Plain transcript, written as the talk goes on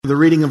the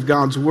reading of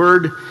God's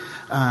Word.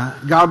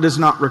 God does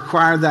not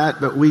require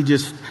that, but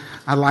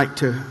I like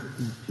to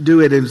do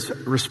it as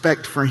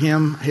respect for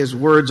Him. His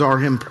words are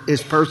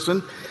His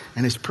person,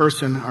 and His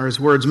person are His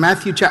words.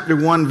 Matthew chapter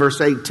 1,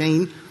 verse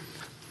 18.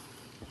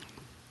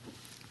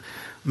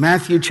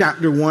 Matthew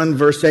chapter 1,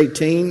 verse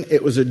 18.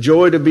 It was a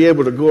joy to be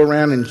able to go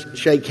around and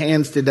shake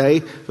hands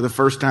today for the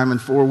first time in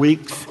 4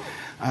 weeks.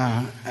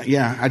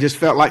 I just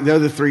felt like the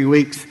other 3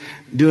 weeks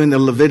doing the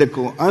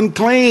Levitical,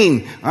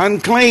 unclean,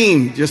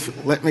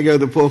 just let me go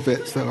to the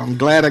pulpit. So I'm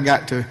glad I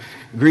got to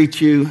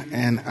greet you,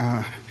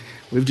 and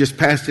we've just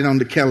passed it on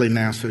to Kelly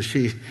now, so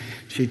she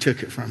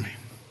took it from me.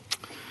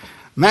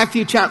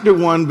 Matthew chapter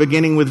 1,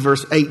 beginning with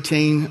verse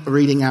 18,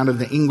 reading out of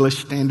the English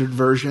Standard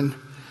Version.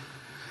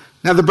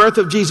 Now the birth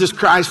of Jesus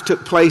Christ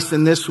took place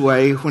in this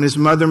way: when his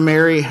mother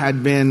Mary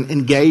had been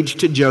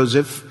engaged to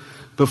Joseph,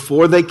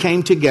 before they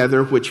came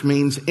together, which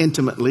means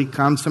intimately,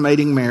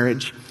 consummating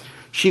marriage,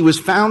 she was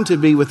found to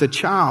be with a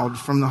child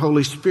from the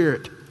Holy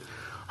Spirit.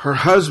 Her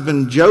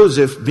husband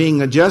Joseph,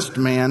 being a just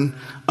man,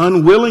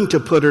 unwilling to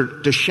put her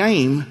to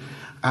shame,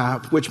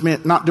 which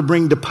meant not to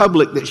bring to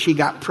public that she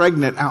got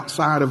pregnant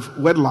outside of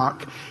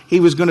wedlock,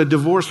 he was going to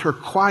divorce her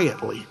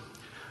quietly.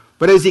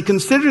 But as he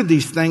considered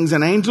these things,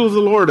 an angel of the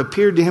Lord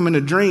appeared to him in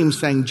a dream,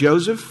 saying,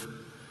 Joseph,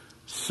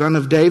 son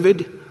of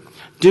David,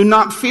 do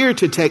not fear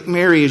to take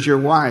Mary as your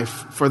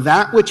wife, for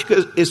that which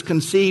is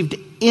conceived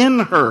in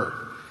her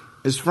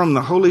is from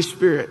the Holy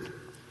Spirit.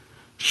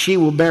 She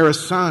will bear a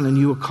son, and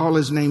you will call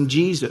his name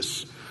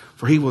Jesus,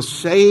 for he will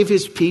save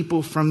his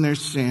people from their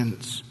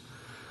sins.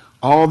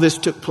 All this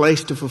took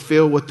place to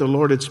fulfill what the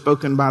Lord had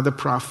spoken by the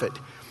prophet.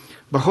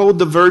 Behold,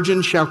 the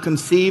virgin shall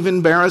conceive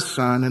and bear a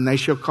son, and they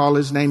shall call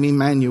his name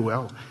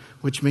Immanuel,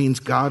 which means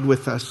God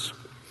with us.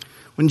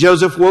 When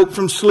Joseph woke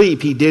from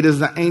sleep, he did as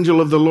the angel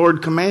of the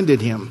Lord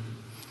commanded him.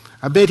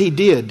 I bet he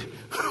did.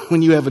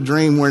 When you have a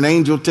dream where an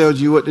angel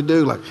tells you what to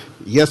do, like,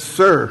 yes,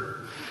 sir.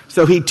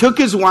 So he took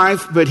his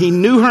wife, but he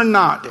knew her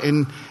not.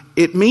 And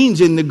it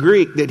means in the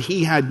Greek that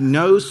he had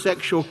no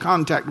sexual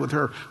contact with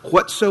her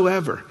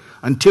whatsoever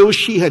until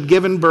she had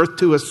given birth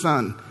to a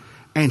son.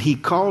 And he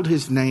called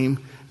his name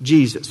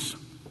Jesus.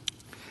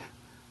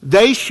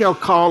 They shall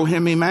call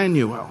him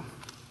Immanuel,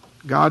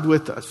 God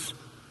with us.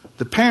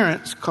 The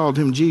parents called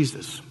him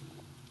Jesus.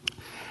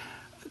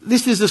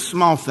 This is a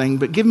small thing,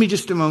 but give me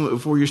just a moment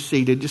before you're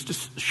seated, just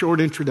a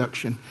short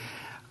introduction.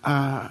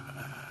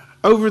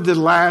 Over the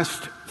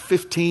last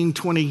 15,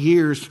 20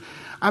 years,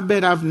 I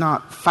bet I've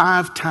not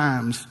 5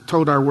 times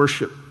told our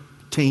worship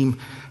team,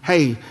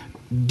 hey,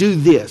 do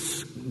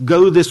this,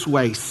 go this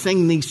way,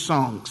 sing these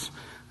songs.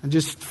 I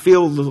just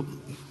feel the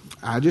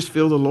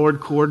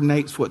Lord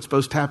coordinates what's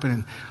supposed to happen.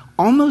 And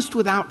almost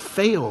without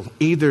fail,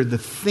 either the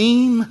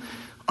theme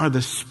or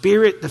the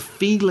spirit, the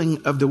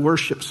feeling of the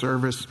worship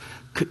service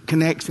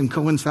connects and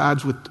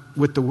coincides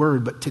with the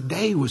word. But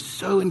today was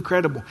so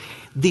incredible.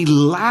 The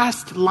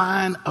last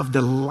line of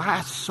the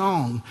last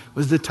song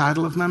was the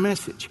title of my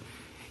message.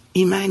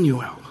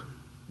 Immanuel,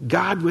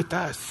 God with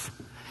us.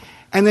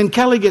 And then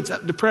Kelly gets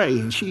up to pray,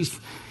 and she's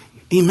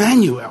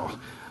Immanuel,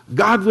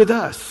 God with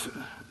us.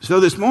 So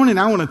this morning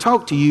I want to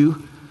talk to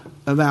you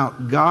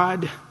about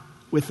God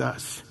with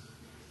us.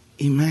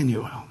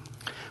 Immanuel.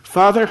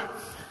 Father,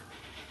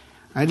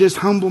 I just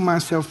humble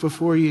myself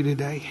before you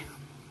today,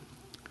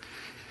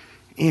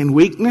 in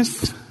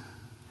weakness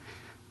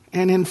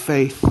and in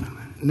faith,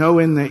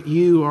 knowing that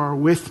you are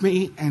with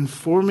me and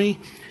for me,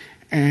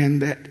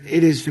 and that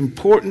it is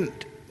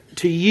important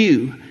to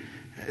you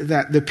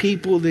that the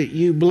people that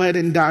you bled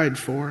and died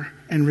for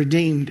and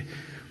redeemed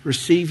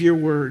receive your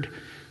word.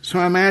 So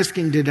I'm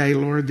asking today,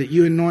 Lord, that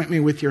you anoint me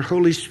with your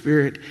Holy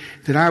Spirit,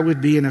 that I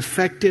would be an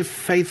effective,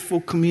 faithful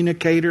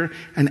communicator,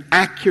 an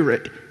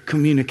accurate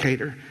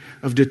communicator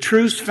of the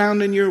truths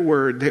found in your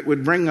word that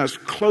would bring us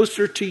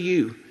closer to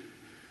you,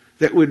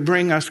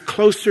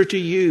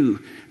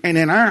 and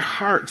in our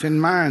hearts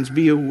and minds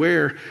be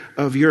aware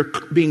of your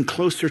being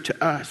closer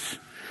to us.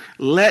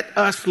 Let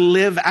us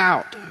live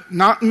out,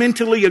 not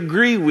mentally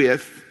agree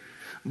with,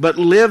 but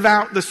live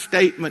out the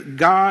statement,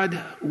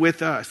 God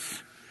with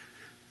us.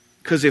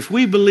 Because if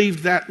we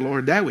believed that,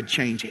 Lord, that would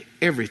change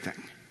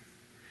everything.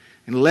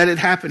 And let it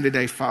happen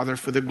today, Father,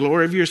 for the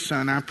glory of your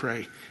Son, I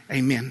pray.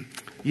 Amen.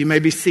 You may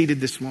be seated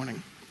this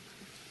morning.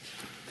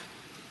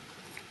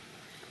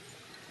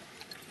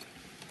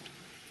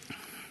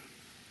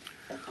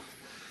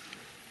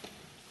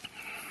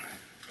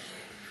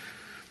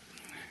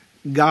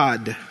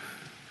 God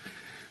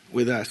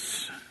with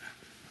us.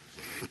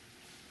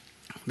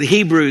 The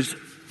Hebrews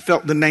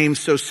felt the name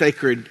so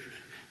sacred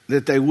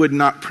that they would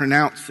not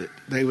pronounce it.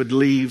 They would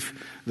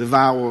leave the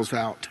vowels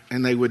out,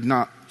 and they would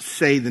not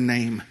say the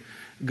name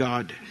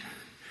God.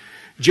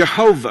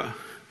 The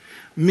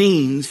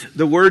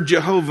word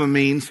Jehovah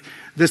means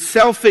the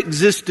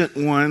self-existent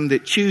one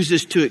that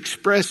chooses to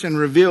express and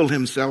reveal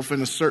himself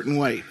in a certain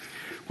way.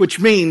 Which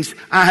means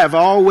I have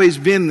always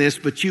been this,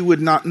 but you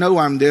would not know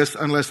I'm this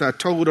unless I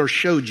told or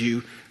showed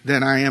you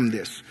that I am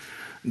this.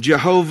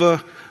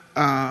 Jehovah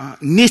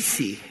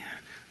Nissi,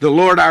 The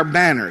Lord our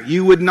banner.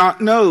 You would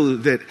not know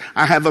that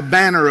I have a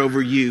banner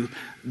over you.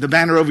 The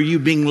banner over you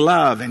being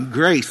love and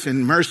grace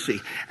and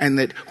mercy. And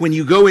that when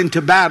you go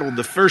into battle,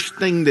 the first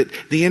thing that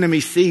the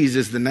enemy sees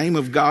is the name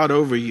of God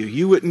over you.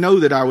 You wouldn't know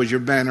that I was your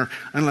banner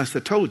unless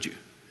I told you.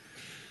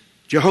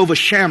 Jehovah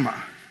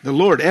Shammah, the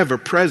Lord ever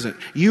present.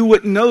 You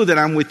wouldn't know that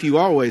I'm with you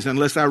always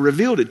unless I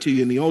revealed it to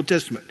you in the Old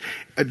Testament.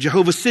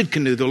 Jehovah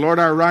Sidkenu, the Lord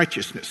our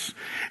righteousness.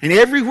 And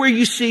everywhere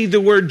you see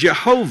the word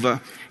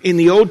Jehovah in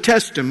the Old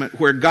Testament,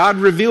 where God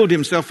revealed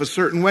himself a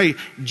certain way,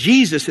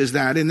 Jesus is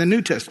that in the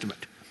New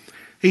Testament.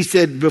 He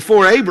said,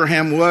 before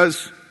Abraham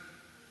was,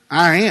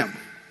 I am.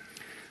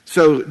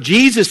 So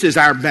Jesus is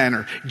our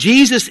banner.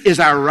 Jesus is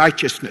our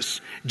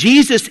righteousness.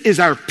 Jesus is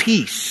our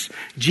peace.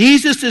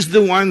 Jesus is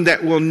the one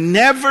that will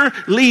never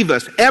leave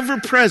us, ever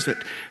present.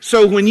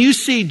 So when you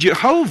see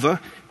Jehovah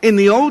in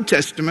the Old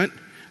Testament,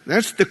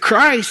 that's the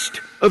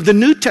Christ of the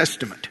New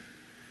Testament.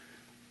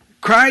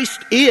 Christ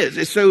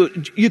is. So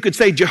you could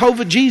say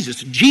Jehovah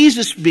Jesus.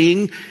 Jesus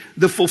being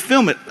the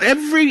fulfillment.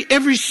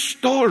 Every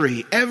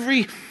story,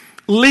 every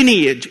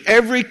lineage,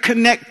 every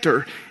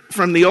connector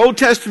from the Old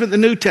Testament to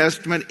the New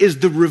Testament is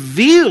the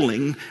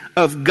revealing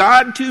of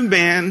God to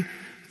man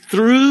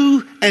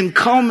through and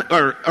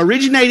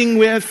originating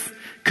with,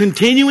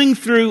 continuing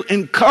through,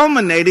 and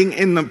culminating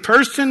in the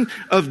person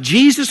of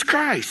Jesus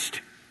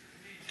Christ.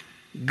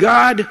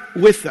 God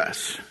with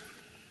us.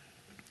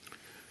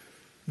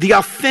 The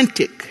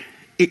authentic,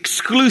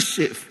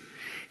 exclusive,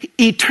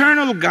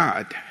 eternal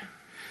God.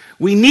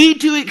 We need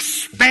to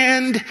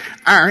expand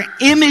our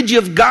image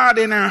of God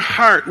in our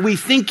heart. We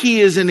think he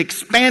is an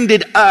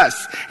expanded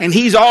us, and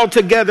he's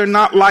altogether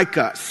not like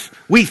us.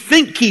 We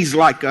think he's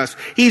like us.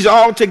 He's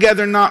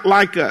altogether not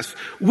like us.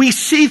 We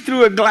see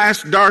through a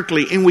glass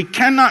darkly, and we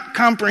cannot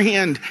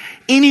comprehend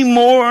any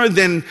more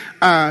than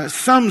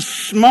some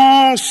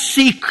small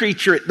sea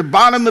creature at the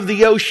bottom of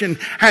the ocean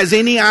has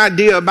any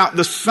idea about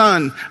the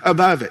sun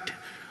above it.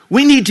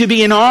 We need to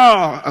be in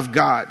awe of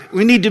God.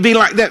 We need to be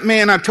like that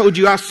man I told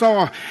you I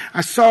saw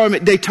him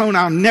at Daytona.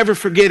 I'll never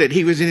forget it.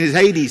 He was in his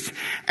 80s,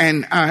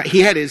 and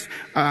he had his,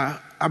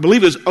 I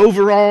believe it was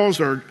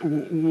overalls or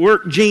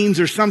work jeans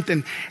or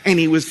something, and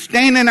he was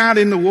standing out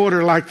in the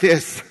water like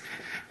this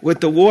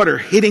with the water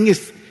hitting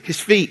his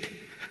feet,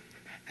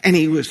 and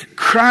he was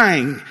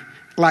crying,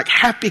 like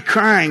happy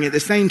crying at the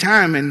same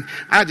time. And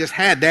I just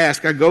had to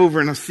ask. I go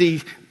over and I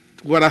see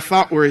what I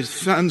thought were his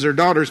sons or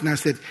daughters, and I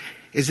said,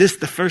 is this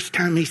the first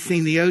time he's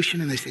seen the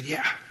ocean? And they said,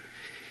 yeah.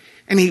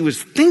 And he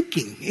was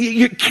thinking,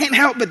 you can't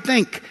help but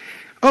think,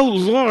 oh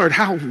Lord,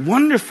 how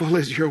wonderful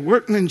is your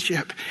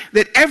workmanship,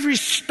 that every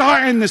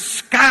star in the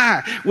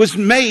sky was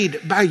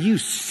made by you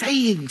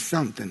saying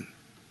something.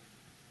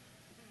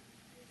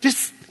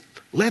 Just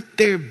let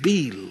there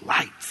be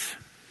lights.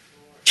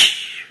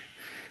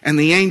 And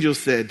the angel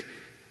said,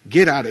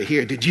 get out of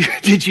here.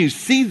 Did you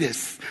see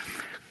this?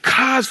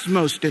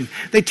 Cosmos, and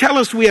they tell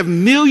us we have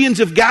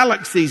millions of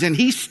galaxies, and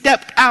he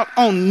stepped out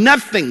on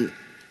nothing,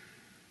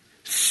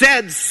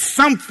 said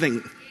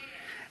something,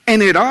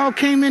 and it all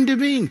came into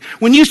being.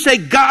 When you say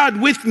God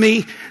with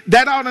me,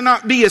 that ought to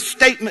not be a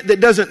statement that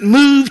doesn't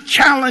move,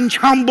 challenge,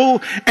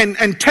 humble,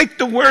 and take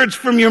the words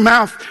from your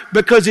mouth,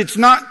 because it's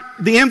not,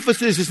 the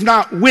emphasis is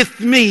not with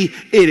me,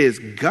 it is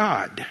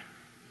God.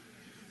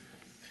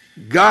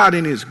 God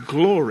in his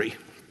glory.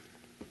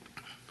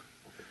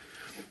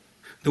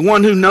 The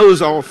one who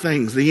knows all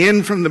things, the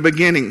end from the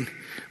beginning,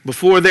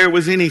 before there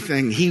was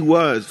anything, he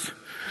was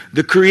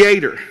the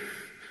creator.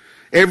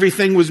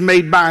 Everything was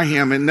made by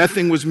him, and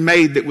nothing was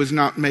made that was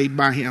not made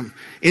by him.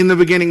 In the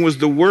beginning was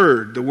the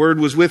Word. The Word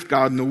was with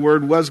God, and the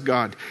Word was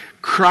God.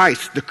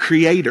 Christ, the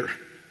creator.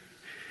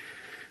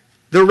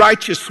 The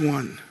righteous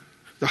one,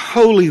 the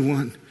holy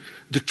one,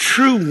 the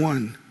true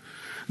one.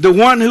 The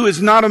one who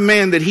is not a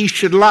man that he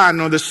should lie,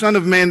 nor the son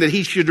of man that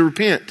he should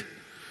repent.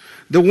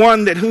 The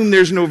one that whom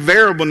there's no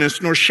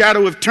variableness nor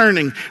shadow of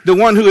turning. The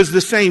one who is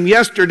the same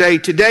yesterday,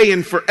 today,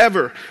 and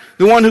forever.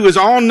 The one who is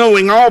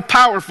all-knowing,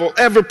 all-powerful,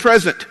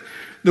 ever-present.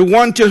 The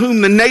one to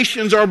whom the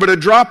nations are but a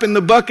drop in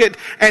the bucket,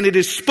 and it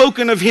is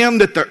spoken of him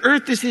that the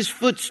earth is his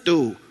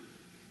footstool.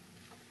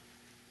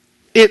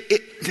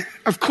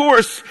 Of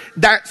course,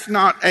 that's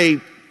not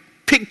a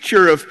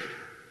picture of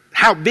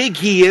how big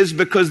he is,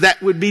 because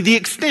that would be the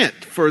extent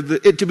for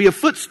it to be a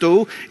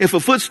footstool. If a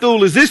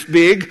footstool is this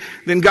big,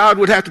 then God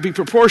would have to be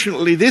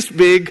proportionately this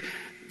big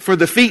for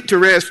the feet to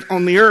rest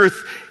on the earth.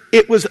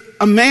 It was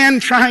a man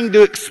trying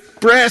to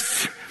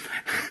express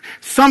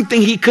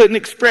something he couldn't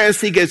express.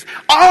 He goes,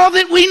 all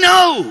that we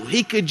know,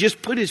 he could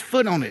just put his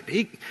foot on it.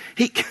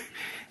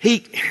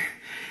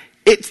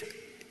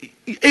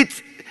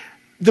 It's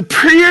the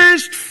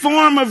purest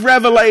form of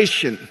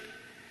revelation.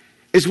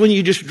 Is when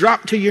you just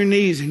drop to your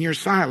knees and you're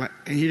silent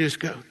and you just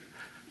go,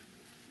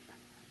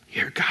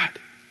 you're God.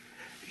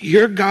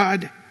 You're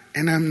God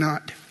and I'm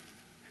not.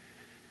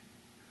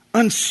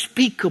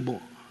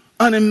 Unspeakable,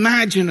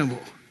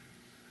 unimaginable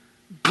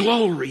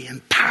glory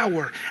and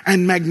power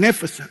and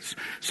magnificence.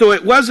 So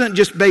it wasn't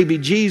just baby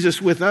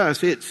Jesus with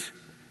us. It's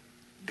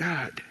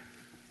God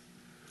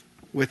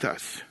with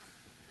us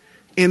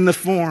in the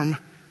form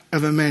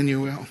of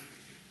Immanuel.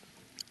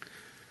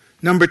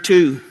 Number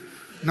two,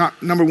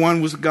 number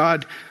one was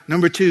God.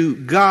 Number two,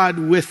 God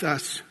with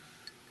us.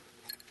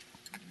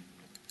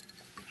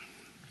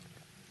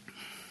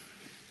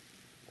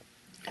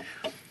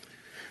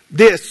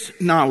 This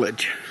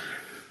knowledge,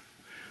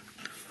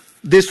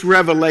 this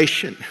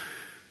revelation,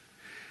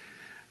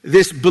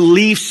 this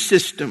belief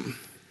system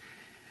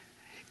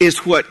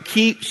is what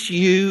keeps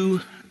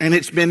you, and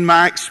it's been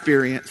my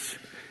experience,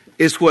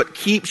 is what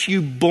keeps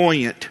you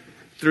buoyant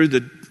through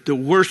the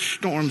worst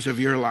storms of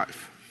your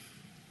life.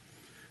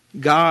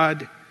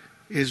 God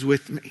is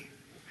with me.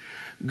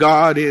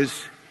 God is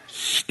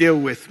still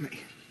with me.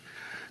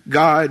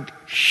 God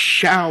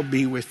shall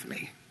be with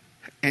me.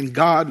 And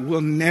God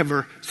will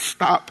never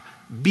stop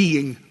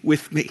being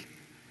with me.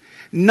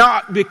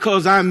 Not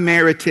because I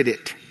merited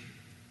it.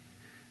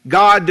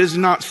 God does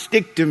not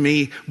stick to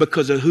me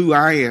because of who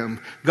I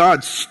am.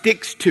 God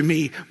sticks to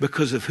me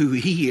because of who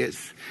He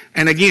is.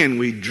 And again,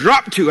 we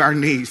drop to our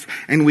knees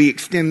and we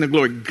extend the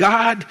glory.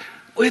 God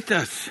with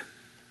us.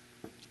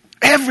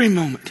 Every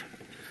moment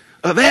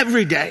of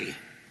every day.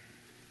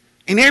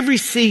 In every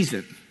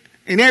season.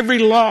 In every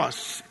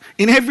loss.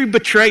 In every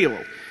betrayal.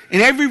 In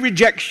every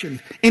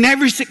rejection, in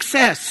every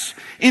success,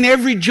 in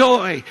every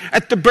joy,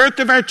 at the birth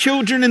of our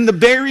children and the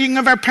burying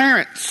of our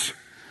parents.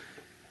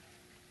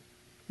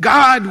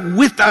 God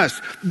with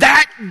us.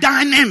 That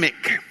dynamic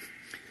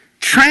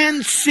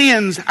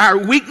transcends our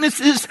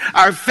weaknesses,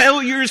 our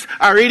failures,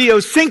 our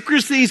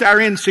idiosyncrasies,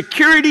 our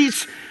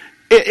insecurities.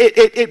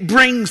 It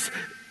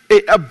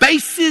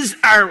abases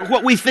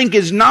what we think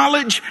is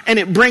knowledge, and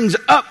it brings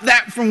up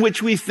that from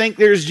which we think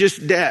there's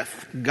just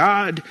death.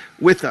 God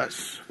with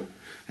us.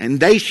 And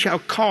they shall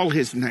call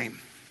His name.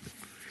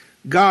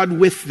 God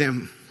with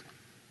them.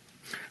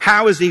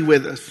 How is He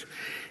with us?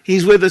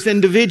 He's with us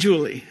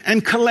individually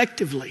and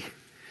collectively.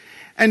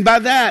 And by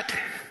that,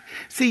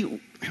 see,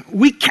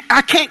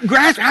 I can't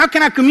grasp. How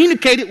can I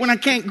communicate it when I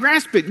can't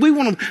grasp it? We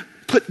want to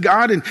put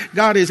God, and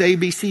God is A,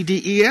 B, C,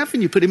 D, E, F,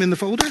 and you put Him in the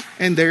folder,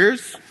 and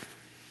there's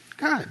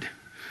God.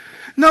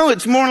 No,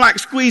 it's more like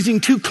squeezing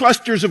two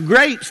clusters of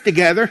grapes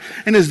together,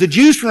 and as the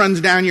juice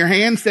runs down your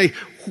hand, say,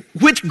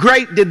 which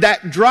grape did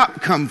that drop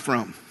come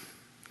from?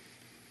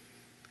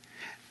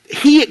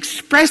 He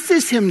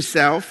expresses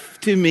Himself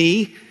to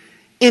me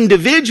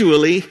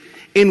individually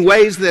in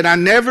ways that I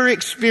never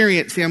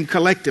experience Him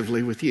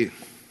collectively with you.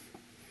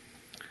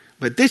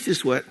 But this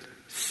is what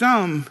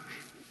some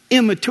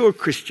immature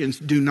Christians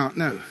do not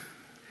know.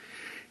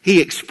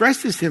 He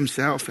expresses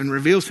Himself and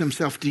reveals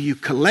Himself to you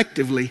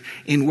collectively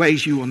in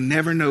ways you will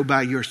never know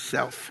by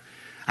yourself.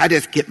 I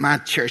just get my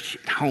church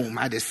at home.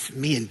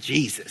 Me and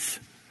Jesus.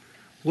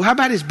 Well, how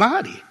about His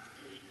body?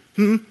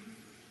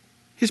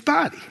 His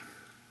body.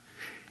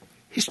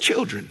 His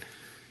children.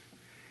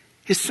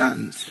 His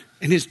sons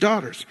and His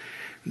daughters.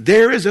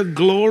 There is a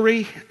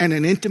glory and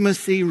an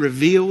intimacy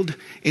revealed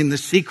in the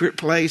secret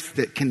place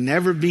that can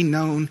never be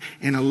known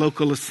in a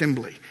local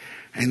assembly.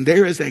 And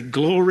there is a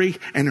glory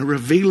and a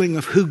revealing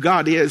of who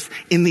God is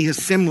in the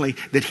assembly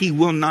that He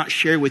will not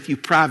share with you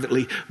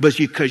privately, but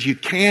because you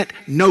can't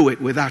know it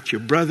without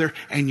your brother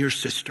and your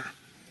sister.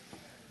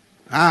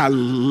 I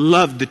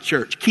love the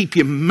church. Keep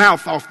your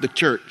mouth off the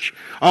church.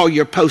 All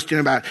you're posting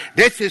about,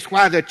 this is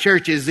why the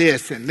church is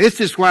this, and this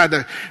is why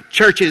the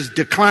church is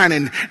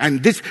declining,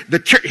 and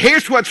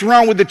here's what's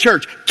wrong with the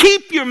church.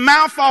 Keep your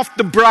mouth off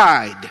the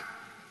bride.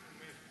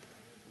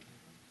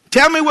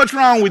 Tell me what's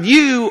wrong with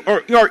you,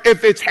 or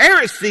if it's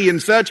heresy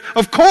and such,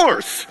 of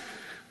course.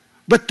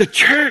 But the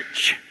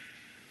church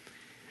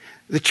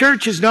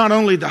is not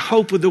only the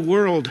hope of the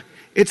world,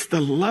 it's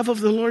the love of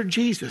the Lord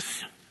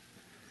Jesus.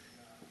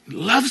 He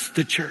loves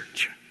the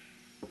church.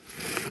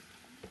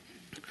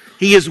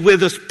 He is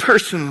with us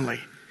personally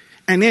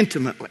and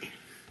intimately.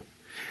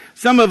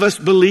 Some of us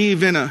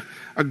believe in a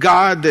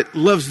God that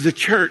loves the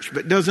church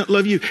but doesn't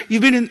love you.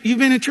 You've been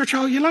in church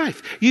all your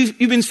life. You've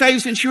been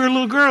saved since you were a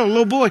little girl, a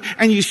little boy,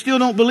 and you still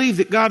don't believe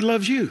that God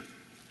loves you.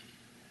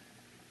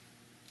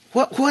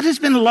 What has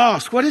been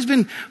lost? What has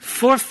been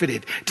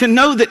forfeited? To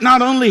know that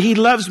not only He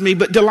loves me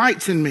but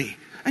delights in me.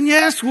 And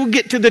yes, we'll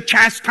get to the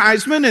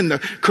chastisement and the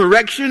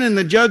correction and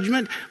the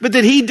judgment, but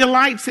that He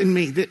delights in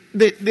me,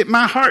 that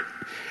my heart,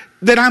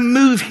 that I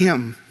move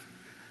Him.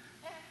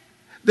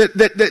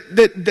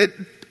 That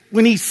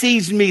when He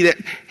sees me, that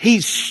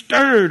He's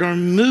stirred or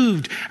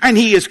moved, and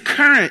He is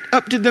current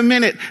up to the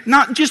minute,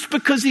 not just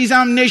because He's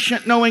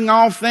omniscient, knowing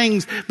all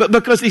things, but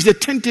because He's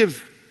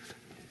attentive.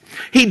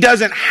 He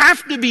doesn't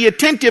have to be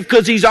attentive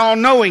because He's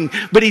all-knowing,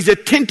 but He's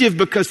attentive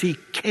because He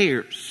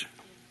cares.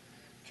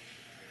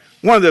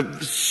 One of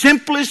the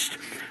simplest,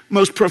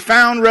 most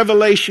profound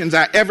revelations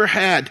I ever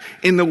had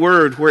in the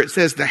Word, where it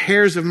says the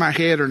hairs of my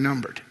head are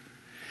numbered.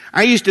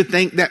 I used to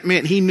think that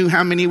meant He knew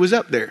how many was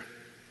up there.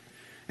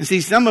 And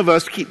see, some of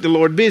us keep the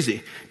Lord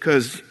busy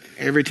because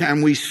every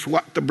time we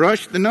swat the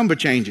brush, the number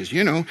changes,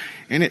 and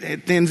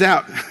it thins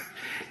out.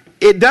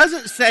 It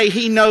doesn't say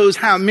He knows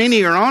how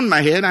many are on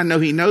my head. I know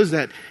He knows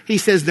that. He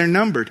says they're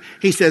numbered.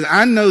 He says,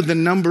 I know the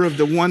number of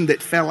the one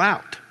that fell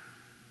out.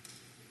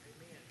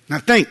 Now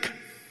think.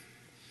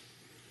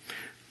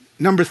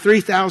 Number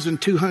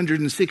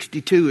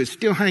 3,262 is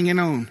still hanging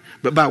on,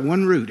 but by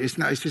one root. It's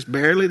just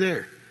barely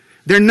there.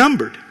 They're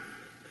numbered.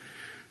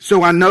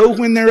 So I know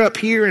when they're up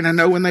here and I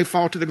know when they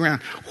fall to the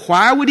ground.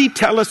 Why would he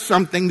tell us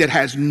something that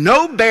has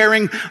no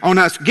bearing on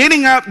us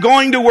getting up,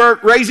 going to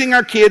work, raising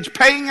our kids,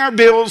 paying our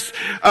bills,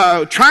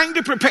 trying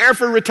to prepare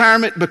for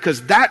retirement?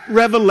 Because that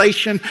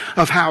revelation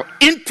of how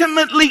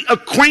intimately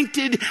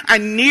acquainted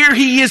and near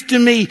he is to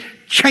me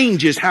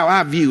changes how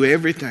I view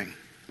everything.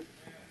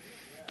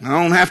 I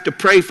don't have to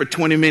pray for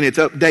 20 minutes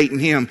updating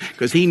him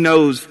because he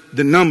knows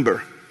the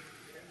number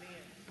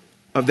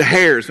of the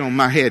hairs on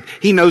my head.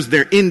 He knows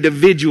their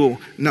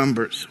individual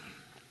numbers.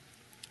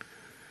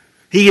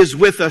 He is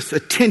with us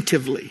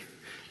attentively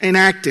and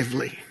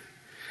actively.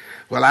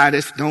 Well, I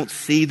just don't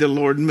see the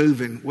Lord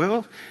moving.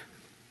 Well,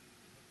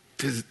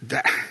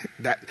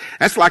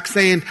 that's like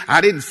saying, I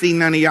didn't see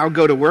none of y'all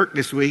go to work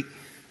this week.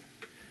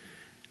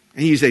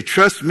 And you say,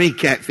 trust me,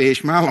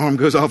 catfish, my alarm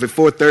goes off at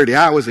 4:30.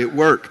 I was at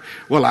work.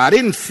 Well, I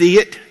didn't see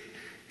it.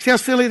 See how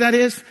silly that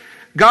is?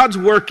 God's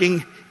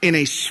working in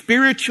a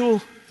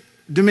spiritual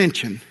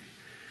dimension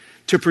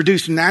to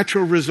produce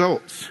natural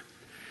results.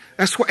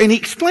 That's why, and he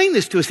explained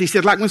this to us. He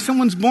said, like when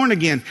someone's born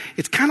again,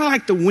 it's kind of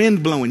like the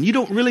wind blowing. You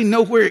don't really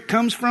know where it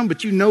comes from,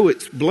 but you know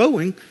it's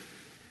blowing.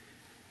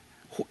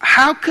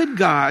 How could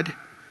God,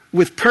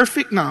 with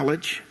perfect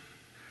knowledge,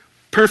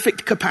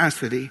 perfect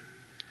capacity,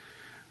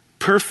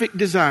 perfect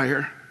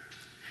desire,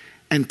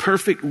 and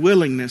perfect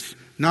willingness,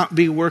 not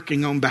be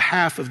working on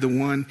behalf of the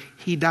one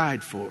he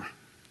died for?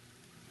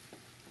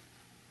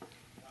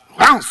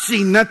 I don't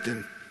see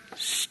nothing.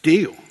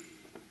 Still,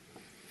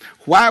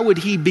 why would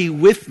he be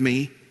with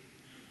me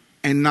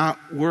and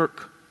not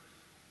work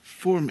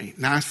for me?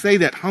 Now I say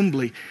that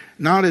humbly,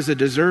 not as a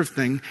deserved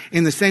thing,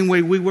 in the same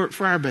way we work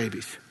for our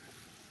babies.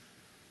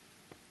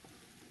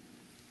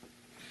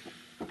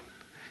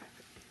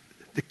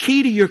 The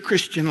key to your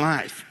Christian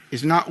life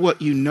is not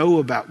what you know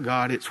about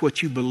God, it's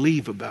what you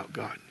believe about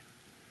God.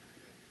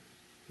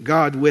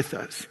 God with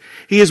us.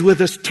 He is with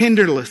us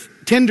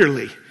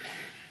tenderly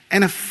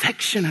and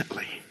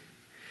affectionately.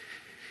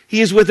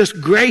 He is with us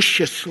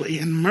graciously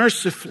and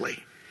mercifully.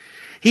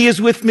 He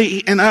is with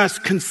me and us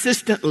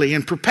consistently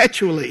and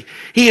perpetually.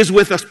 He is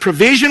with us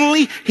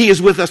provisionally. He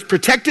is with us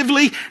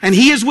protectively. And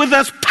he is with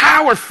us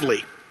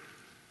powerfully.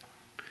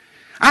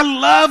 I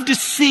love to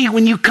see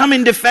when you come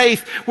into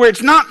faith where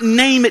it's not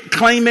name it,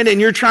 claim it,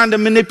 and you're trying to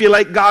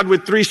manipulate God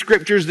with 3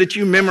 scriptures that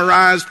you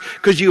memorized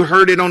because you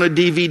heard it on a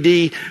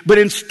DVD. But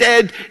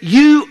instead,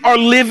 you are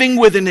living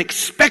with an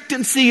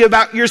expectancy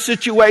about your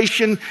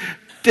situation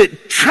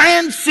that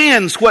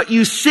transcends what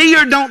you see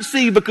or don't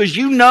see, because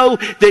you know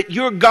that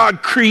your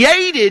God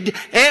created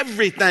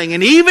everything.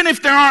 And even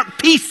if there aren't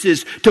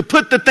pieces to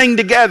put the thing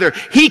together,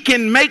 he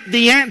can make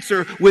the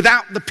answer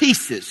without the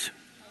pieces.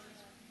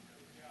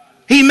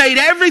 He made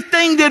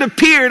everything that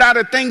appeared out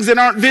of things that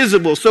aren't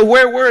visible. So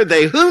where were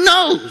they? Who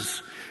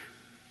knows?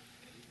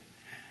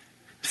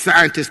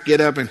 Scientists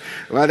get up and,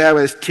 well, there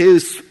was 2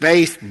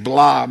 space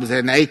blobs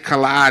and they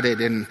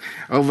collided, and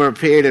over a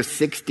period of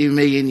 60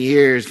 million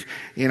years,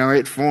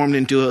 it formed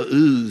into a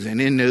ooze, and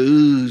in the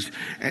ooze.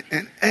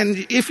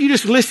 And if you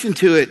just listen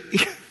to it,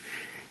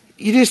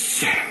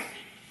 if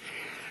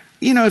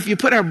you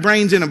put our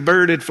brains in a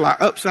bird, it'd fly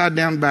upside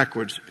down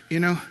backwards,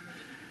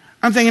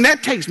 I'm thinking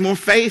that takes more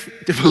faith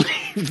to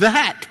believe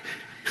that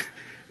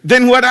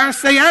than what I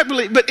say I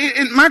believe. But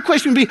my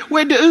question would be,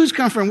 where'd the ooze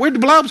come from? Where'd the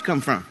blobs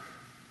come from?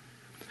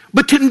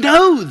 But to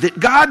know that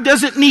God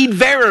doesn't need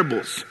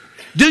variables.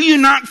 Do you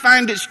not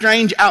find it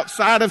strange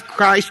outside of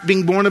Christ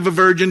being born of a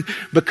virgin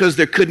because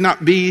there could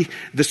not be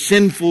the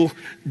sinful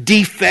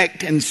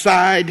defect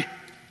inside?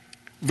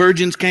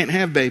 Virgins can't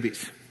have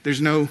babies.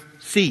 There's no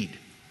seed.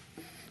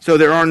 So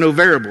there are no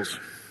variables.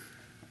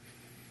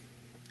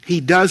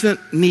 He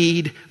doesn't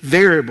need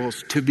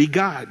variables to be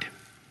God.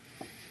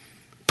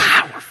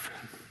 Powerful.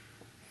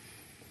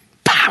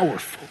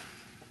 Powerful.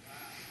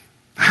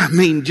 I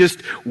mean,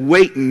 just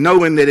waiting,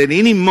 knowing that at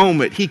any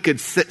moment he could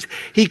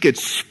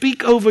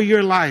speak over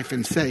your life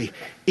and say,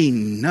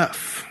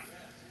 enough.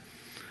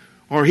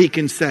 Or he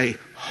can say,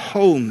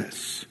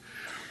 wholeness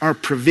or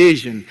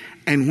provision.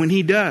 And when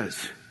he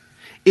does,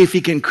 if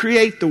he can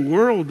create the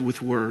world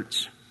with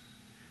words,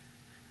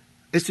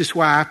 this is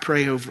why I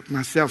pray over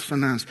myself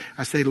sometimes.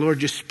 I say, Lord,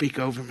 just speak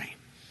over me.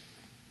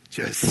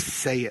 Just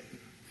say it.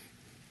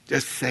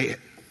 Just say it.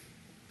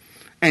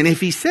 And if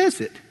he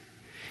says it,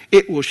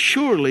 it will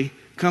surely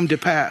come to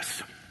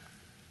pass.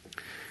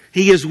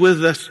 He is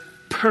with us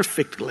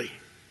perfectly.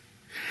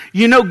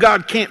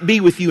 God can't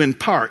be with you in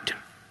part.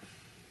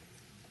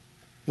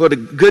 Well, the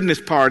goodness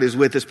part is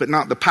with us, but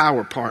not the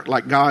power part,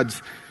 like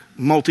God's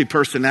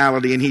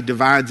multi-personality, and he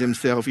divides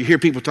himself. You hear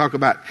people talk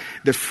about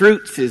the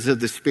fruits of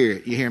the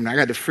Spirit. You hear them. I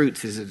got the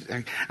fruits.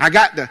 I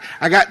got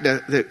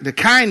the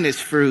kindness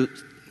fruit,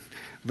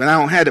 but I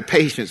don't have the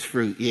patience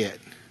fruit yet.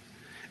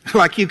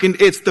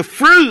 It's the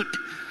fruit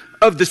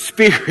of the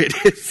Spirit.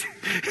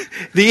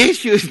 The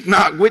issue is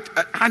not which.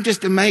 I'm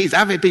just amazed.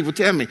 I've had people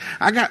tell me,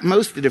 I got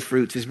most of the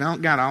fruits, but I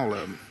don't got all of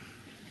them.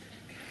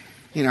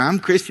 I'm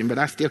Christian, but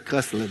I still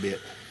cuss a little bit.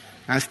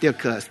 I still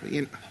cuss, but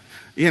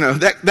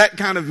that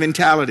kind of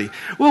mentality.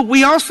 Well,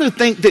 we also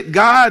think that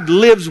God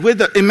lives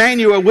with us,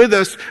 Immanuel with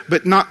us,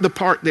 but not the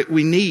part that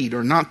we need,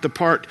 or not the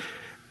part,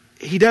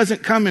 he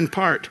doesn't come in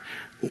part.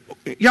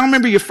 Y'all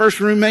remember your first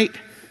roommate?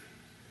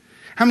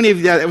 How many of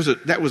you,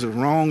 that was a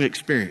wrong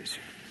experience?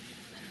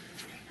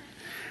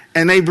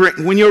 And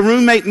when your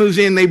roommate moves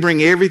in, they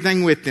bring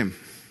everything with them.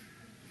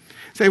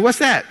 Say, what's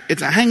that?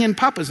 It's a hanging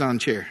papasan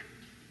chair.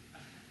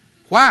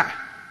 Why?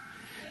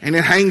 And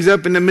it hangs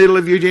up in the middle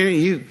of your dinner.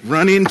 You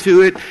run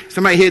into it.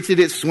 Somebody hits it.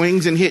 It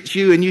swings and hits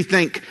you. And you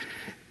think,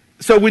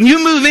 so when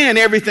you move in,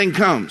 everything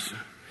comes.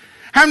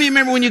 How many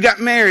remember when you got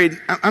married?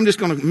 I'm just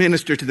going to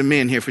minister to the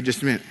men here for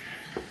just a minute.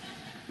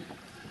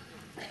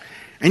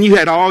 And you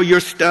had all your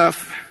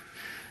stuff.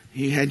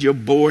 You had your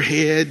boar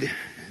head,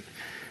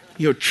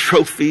 your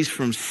trophies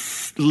from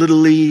Little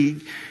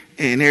League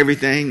and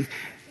everything.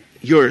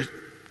 Your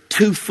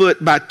 2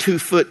 foot by 2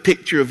 foot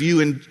picture of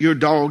you and your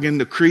dog in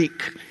the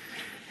creek.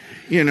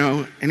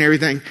 And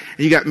everything. And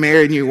you got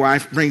married and your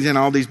wife brings in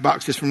all these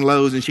boxes from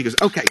Lowe's and she goes,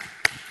 okay,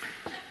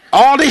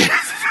 all this,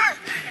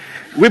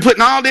 we're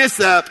putting all this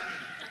up,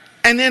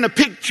 and then a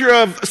picture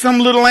of some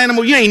little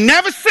animal you ain't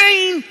never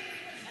seen,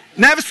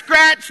 never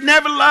scratched,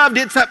 never loved.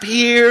 It's up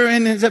here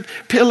and there's a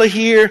pillow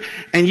here,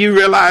 and you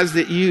realize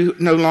that you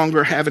no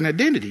longer have an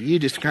identity. You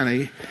just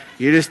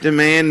you're just a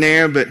man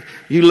there, but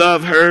you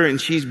love her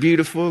and she's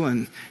beautiful,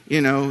 and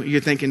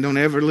you're thinking, don't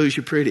ever lose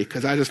your pretty,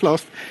 because I just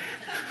lost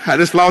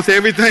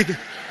everything.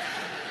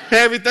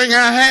 Everything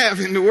I have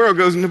in the world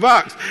goes in the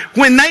box.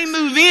 When they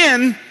move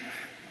in,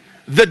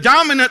 the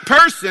dominant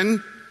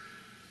person,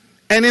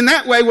 and in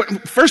that way,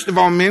 first of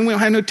all, men, we don't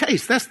have no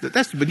taste. That's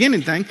the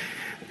beginning thing.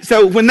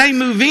 So when they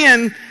move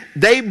in,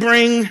 they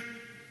bring,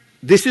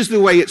 this is the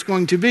way it's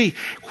going to be.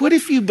 What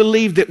if you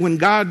believe that when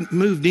God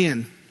moved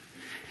in,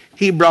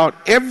 he brought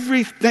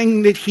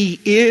everything that he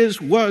is,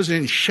 was,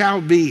 and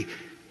shall be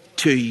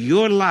to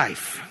your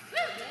life?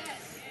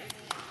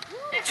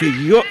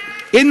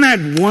 Isn't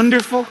that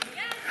wonderful?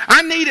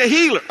 I need a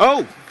healer.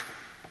 Oh.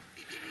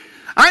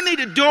 I need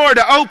a door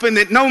to open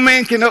that no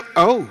man can open.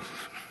 Oh.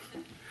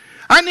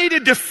 I need a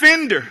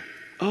defender.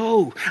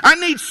 Oh. I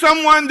need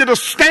someone that'll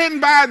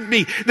stand by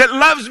me, that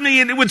loves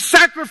me, and that would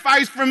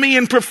sacrifice for me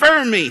and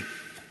prefer me.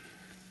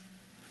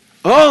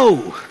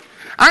 Oh.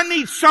 I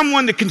need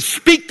someone that can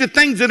speak to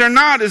things that are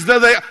not as though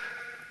they are.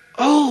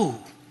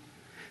 Oh.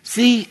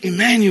 See,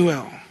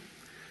 Immanuel,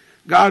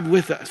 God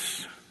with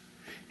us.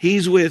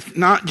 He's with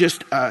not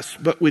just us,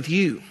 but with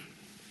you.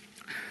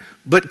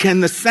 But can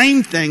the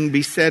same thing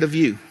be said of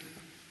you?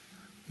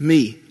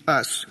 Me,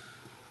 us.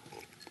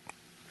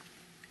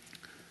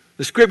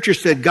 The scripture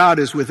said God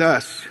is with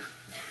us.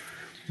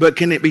 But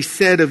can it be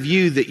said of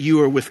you that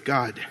you are with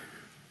God?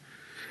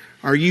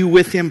 Are you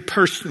with him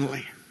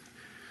personally?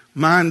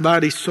 Mind,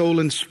 body,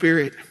 soul, and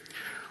spirit.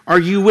 Are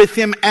you with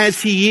him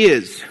as he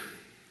is?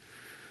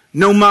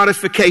 No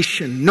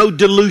modification, no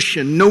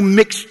dilution, no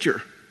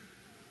mixture.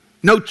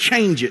 No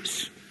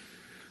changes.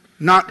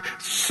 Not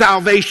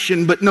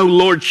salvation, but no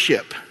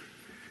lordship.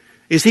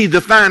 Is he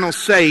the final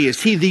say?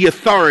 Is he the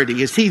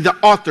authority? Is he the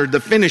author, the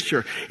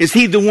finisher? Is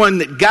he the one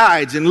that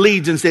guides and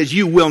leads and says,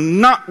 you will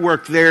not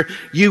work there,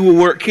 you will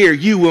work here.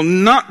 You will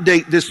not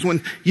date this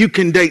one, you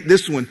can date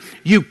this one.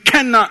 You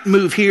cannot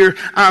move here,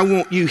 I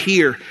want you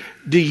here.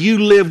 Do you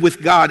live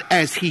with God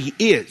as he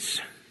is?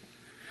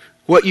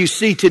 What you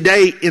see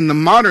today in the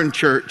modern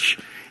church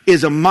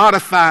is a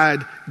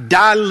modified,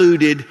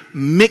 diluted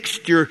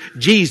mixture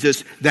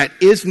Jesus that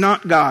is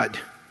not God.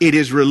 It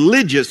is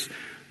religious,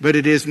 but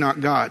it is not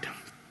God.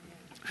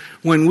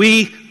 When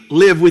we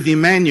live with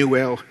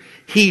Immanuel,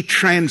 he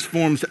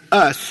transforms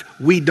us.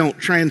 We don't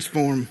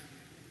transform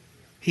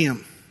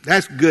him.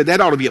 That's good.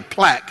 That ought to be a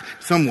plaque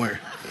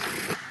somewhere.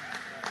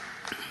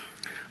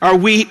 Are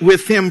we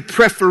with him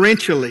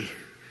preferentially,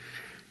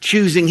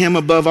 choosing him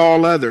above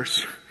all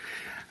others?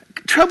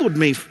 It troubled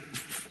me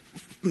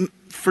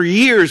for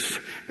years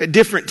at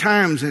different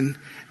times and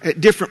at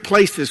different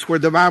places where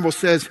the Bible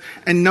says,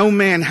 and no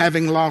man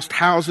having lost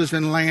houses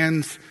and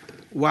lands,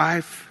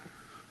 wife,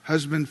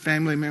 husband,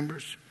 family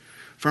members,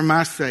 for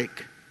my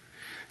sake,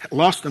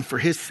 lost them for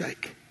his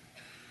sake.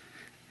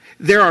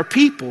 There are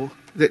people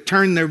that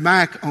turn their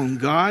back on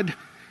God,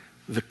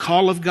 the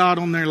call of God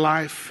on their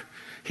life,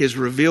 his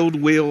revealed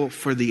will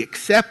for the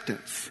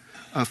acceptance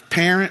of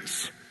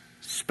parents,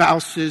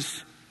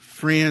 spouses,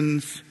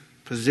 friends,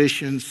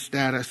 positions,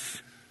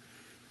 status.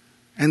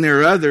 And there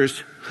are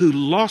others who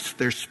lost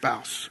their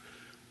spouse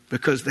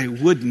because they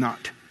would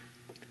not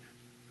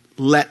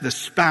let the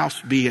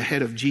spouse be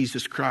ahead of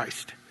Jesus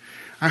Christ.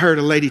 I heard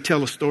a lady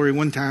tell a story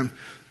one time.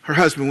 Her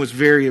husband was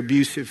very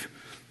abusive.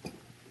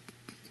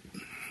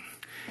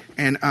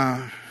 And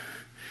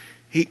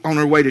he, on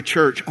her way to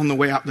church, on the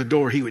way out the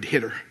door, he would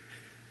hit her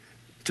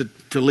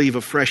to leave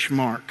a fresh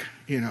mark.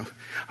 You know,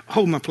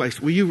 hold my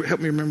place. Will you help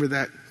me remember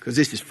that? Because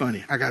this is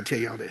funny. I got to tell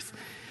you all this.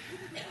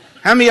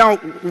 How many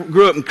of y'all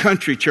grew up in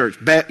country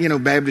church?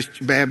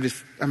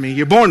 Baptist. I mean,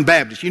 you're born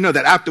Baptist. You know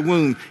that out the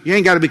womb. You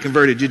ain't got to be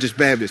converted. You're just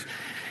Baptist.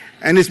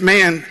 And this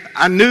man,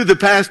 I knew the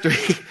pastor,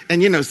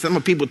 and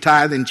some people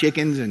tithe in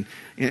chickens and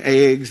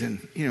eggs and,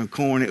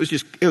 corn. It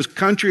was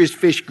country as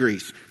fish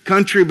grease.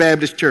 Country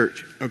Baptist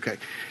Church. Okay.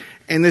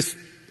 And this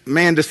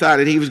man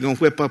decided he was going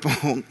to whip up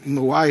on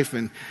my wife,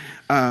 and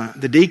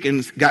the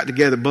deacons got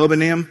together, Bubba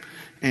and him,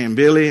 and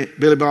Billy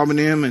Bob and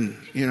him, and,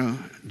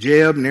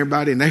 Jeb and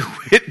everybody, and they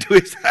went to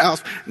his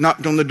house,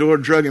 knocked on the door,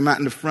 drug him out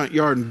in the front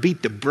yard, and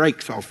beat the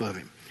brakes off of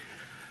him.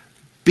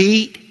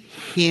 Beat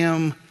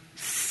him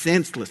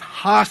senseless.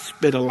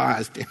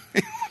 Hospitalized him.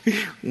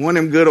 One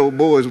of them good old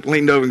boys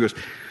leaned over and goes,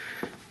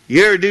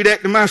 "You ever do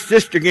that to my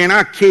sister again,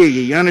 I'll kill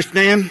you. You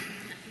understand?"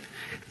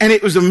 And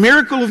it was a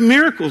miracle of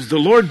miracles. The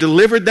Lord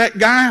delivered that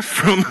guy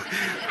from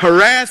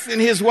harassing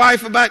his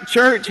wife about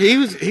church. He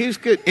was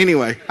good.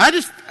 Anyway,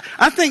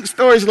 I think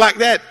stories like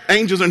that,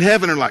 angels in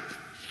heaven are like,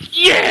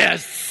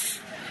 yes.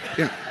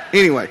 Yeah.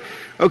 Anyway,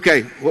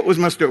 okay. What was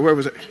my story? Where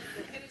was it?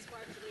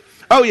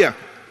 Oh yeah.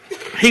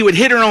 He would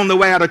hit her on the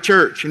way out of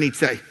church, and he'd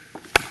say,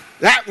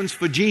 "That one's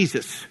for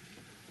Jesus.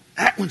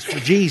 That one's for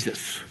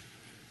Jesus.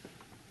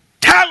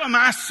 Tell him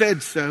I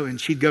said so."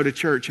 And she'd go to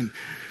church. And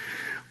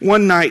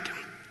one night,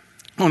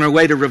 on her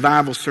way to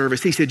revival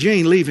service, he said, "You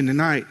ain't leaving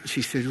tonight."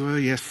 She said, "Well,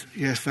 yes,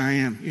 I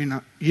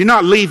am. You're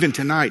not leaving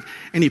tonight."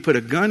 And he put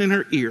a gun in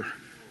her ear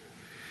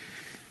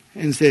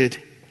and said,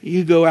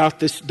 "You go out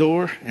this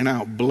door and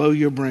I'll blow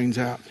your brains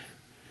out."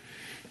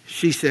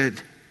 She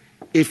said,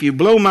 "If you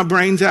blow my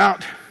brains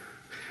out,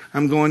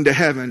 I'm going to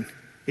heaven.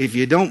 If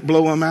you don't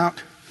blow them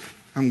out,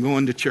 I'm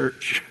going to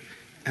church,"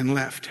 and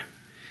left.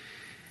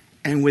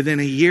 And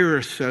within a year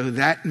or so,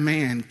 that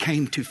man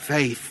came to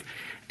faith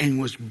and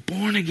was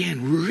born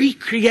again,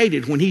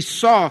 recreated. When he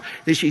saw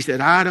that, she said,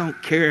 "I don't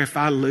care if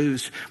I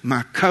lose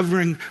my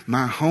covering,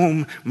 my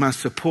home, my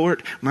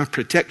support, my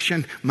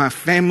protection, my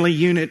family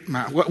unit,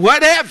 my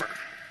whatever.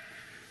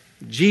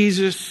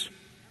 Jesus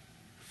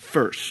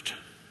first."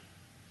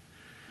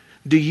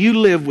 Do you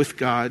live with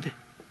God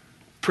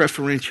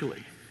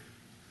preferentially?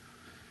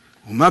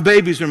 Well, my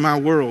babies are my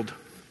world.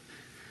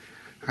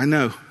 I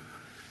know.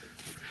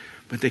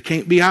 But they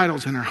can't be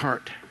idols in our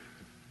heart.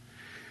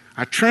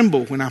 I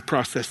tremble when I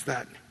process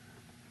that.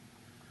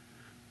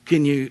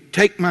 Can you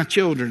take my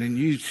children and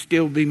you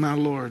still be my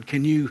Lord?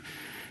 You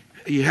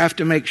have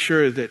to make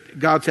sure that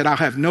God said, "I'll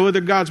have no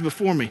other gods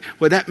before me."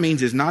 What that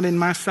means is not in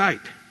my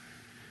sight.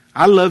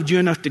 I loved you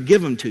enough to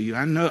give them to you.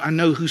 I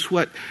know who's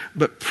what.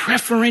 But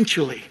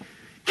preferentially,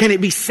 can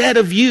it be said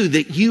of you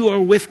that you are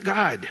with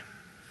God?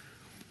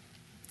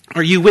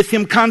 Are you with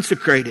him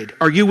consecrated?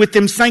 Are you with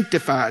him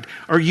sanctified?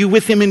 Are you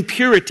with him in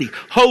purity,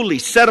 holy,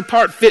 set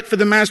apart, fit for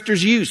the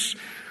master's use?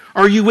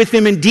 Are you with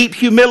him in deep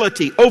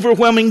humility,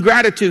 overwhelming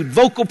gratitude,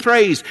 vocal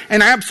praise,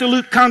 and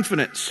absolute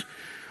confidence?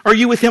 Are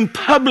you with him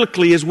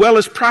publicly as well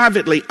as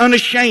privately,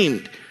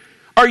 unashamed?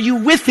 Are you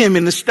with him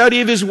in the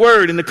study of his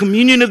word, in the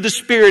communion of the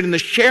Spirit, in the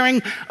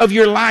sharing of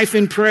your life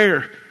in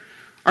prayer?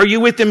 Are you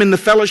with him in the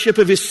fellowship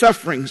of his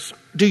sufferings?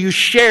 Do you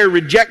share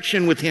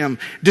rejection with him,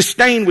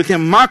 disdain with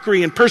him,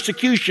 mockery and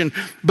persecution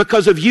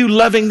because of you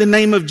loving the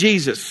name of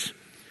Jesus?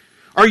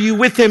 Are you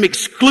with him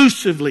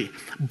exclusively,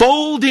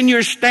 bold in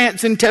your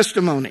stance and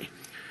testimony?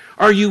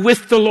 Are you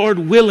with the Lord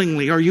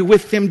willingly? Are you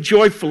with him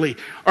joyfully?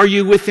 Are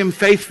you with him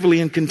faithfully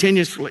and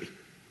continuously?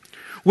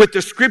 With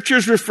the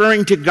scriptures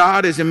referring to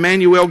God as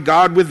Immanuel,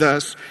 God with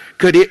us,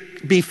 could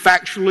it be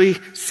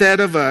factually said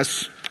of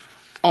us,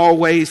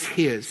 always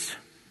his?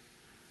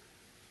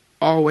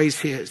 Always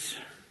his.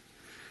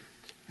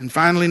 And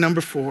finally,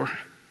 number 4,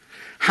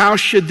 how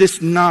should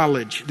this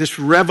knowledge, this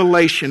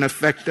revelation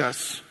affect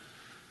us?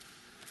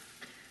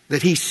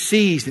 That he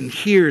sees and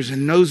hears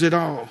and knows it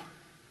all.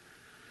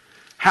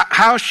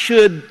 What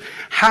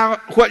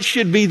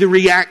should be the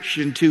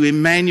reaction to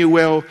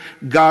Immanuel,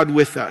 God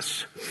with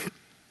us?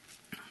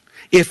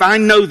 If I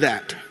know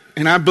that,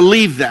 and I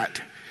believe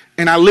that,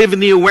 and I live in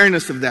the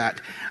awareness of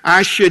that,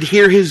 I should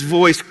hear his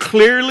voice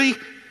clearly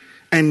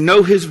and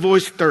know his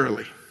voice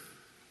thoroughly.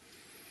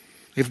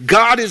 If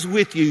God is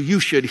with you, you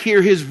should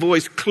hear his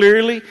voice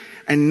clearly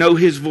and know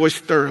his voice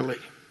thoroughly.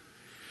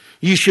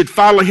 You should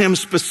follow him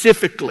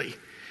specifically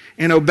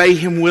and obey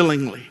him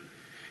willingly.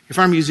 If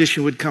our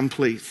musician would come,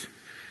 please.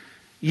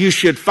 You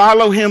should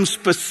follow him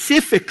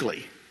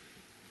specifically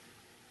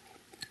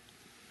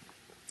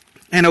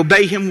and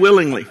obey him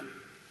willingly.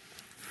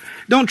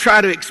 Don't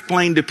try to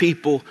explain to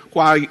people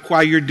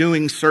why you're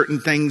doing certain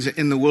things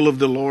in the will of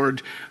the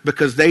Lord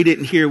because they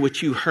didn't hear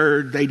what you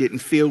heard, they didn't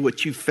feel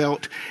what you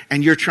felt,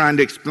 and you're trying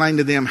to explain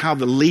to them how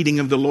the leading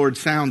of the Lord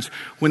sounds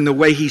when the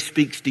way he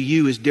speaks to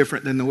you is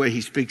different than the way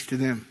he speaks to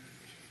them.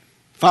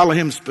 Follow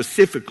him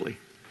specifically.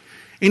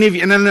 Any of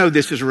you, and I know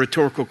this is a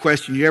rhetorical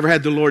question, you ever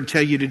had the Lord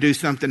tell you to do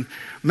something,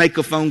 make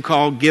a phone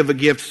call, give a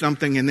gift,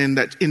 something, and then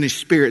that in his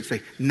spirit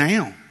say,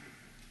 now.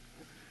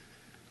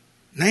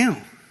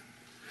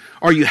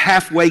 Or you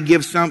halfway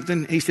give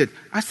something. He said,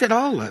 I said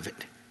all of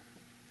it.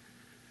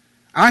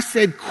 I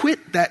said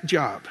quit that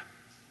job.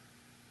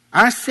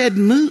 I said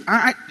move.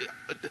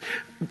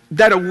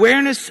 That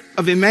awareness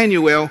of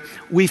Immanuel,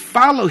 we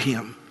follow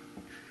him.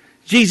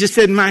 Jesus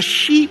said, my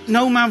sheep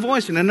know my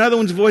voice, and another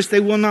one's voice they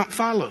will not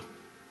follow.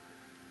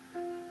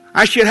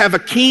 I should have a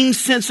keen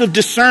sense of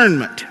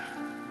discernment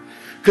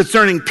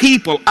concerning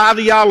people,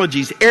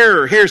 ideologies,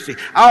 error, heresy.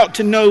 I ought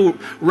to know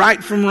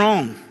right from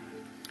wrong.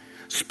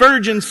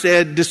 Spurgeon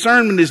said,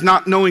 discernment is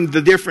not knowing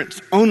the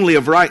difference only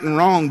of right and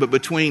wrong, but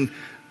between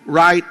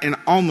right and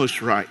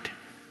almost right.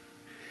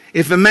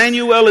 If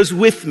Immanuel is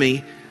with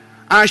me,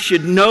 I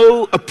should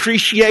know,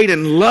 appreciate,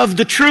 and love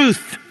the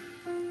truth.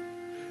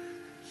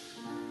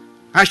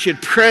 I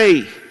should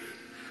pray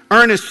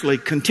earnestly,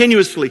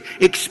 continuously,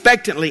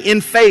 expectantly,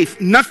 in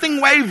faith, nothing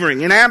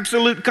wavering, in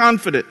absolute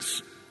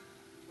confidence.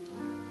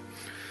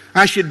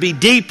 I should be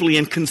deeply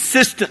and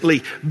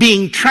consistently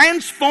being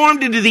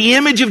transformed into the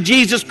image of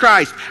Jesus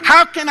Christ.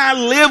 How can I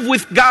live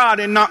with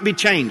God and not be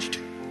changed?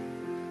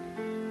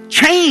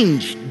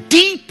 Changed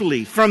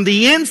deeply from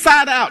the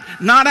inside out,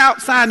 not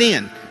outside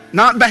in.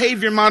 Not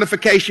behavior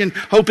modification,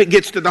 hope it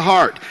gets to the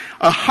heart.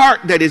 A heart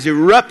that is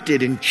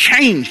erupted and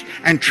changed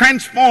and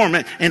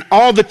transformed, and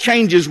all the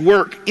changes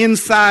work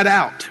inside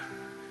out.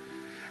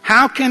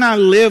 How can I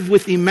live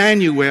with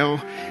Immanuel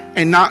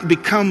and not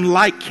become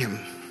like him?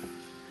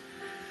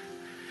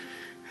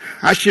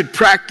 I should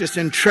practice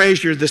and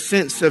treasure the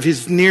sense of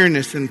his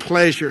nearness and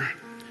pleasure.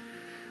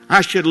 I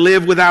should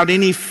live without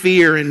any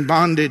fear and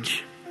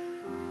bondage.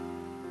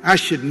 I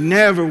should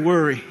never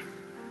worry.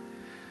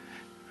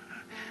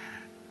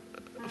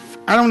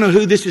 I don't know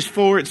who this is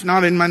for. It's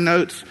not in my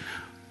notes.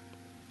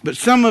 But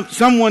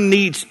someone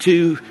needs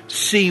to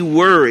see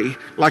worry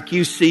like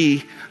you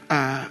see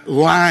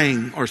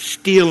lying or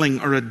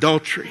stealing or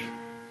adultery.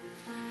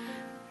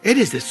 It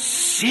is a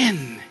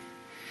sin.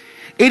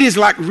 It is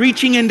like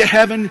reaching into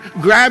heaven,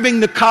 grabbing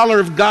the collar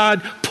of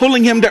God,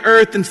 pulling him to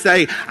earth and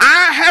say,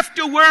 I have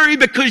to worry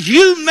because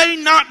you may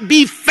not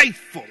be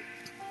faithful.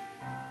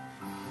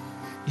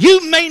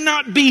 You may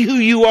not be who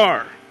you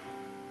are.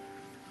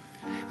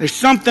 There's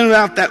something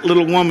about that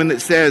little woman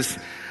that says,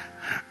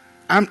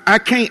 I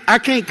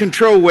can't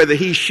control whether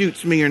he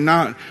shoots me or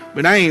not,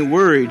 but I ain't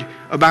worried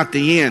about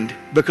the end,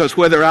 because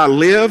whether I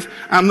live,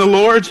 I'm the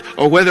Lord's,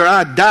 or whether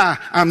I die,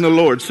 I'm the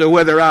Lord's. So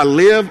whether I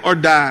live or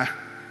die,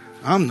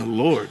 I'm the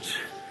Lord's.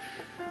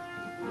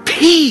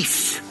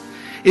 Peace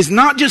is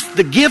not just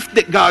the gift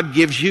that God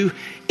gives you,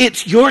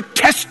 it's your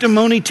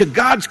testimony to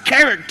God's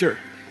character.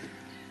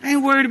 I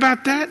ain't worried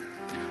about that.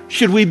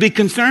 Should we be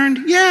concerned?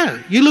 Yeah.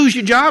 You lose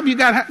your job, you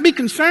got to be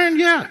concerned?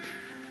 Yeah.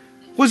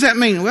 What does that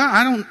mean? Well,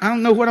 I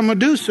don't know what I'm going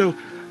to do, so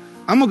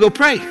I'm going to go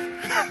pray.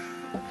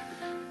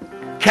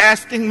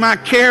 Casting my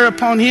care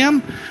upon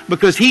him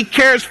because he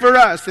cares for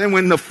us. And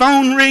when the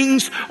phone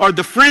rings or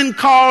the friend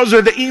calls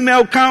or the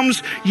email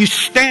comes, you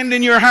stand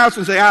in your house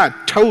and say, I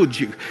told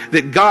you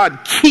that God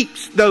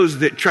keeps those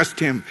that trust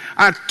him.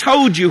 I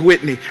told you,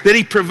 Whitney, that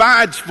he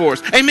provides for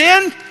us.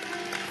 Amen?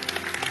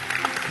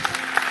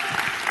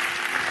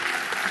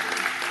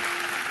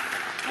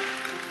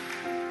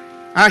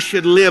 I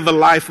should live a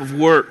life of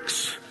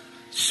works,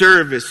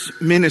 service,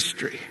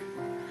 ministry,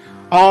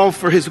 all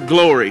for his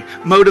glory,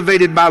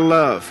 motivated by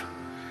love.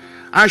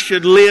 I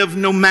should live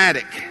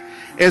nomadic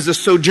as a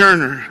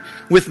sojourner,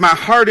 with my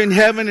heart in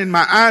heaven and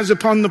my eyes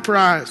upon the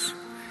prize.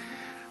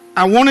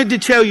 I wanted to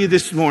tell you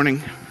this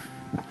morning,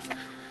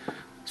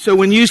 so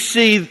when you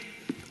see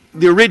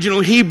the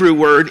original Hebrew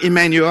word,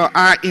 Immanuel,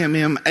 I-M-M-A-N-U-E-L,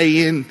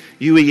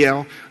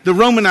 the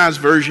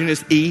Romanized version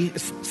is E. It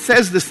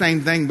says the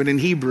same thing, but in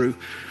Hebrew.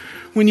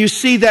 When you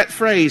see that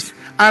phrase,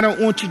 I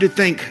don't want you to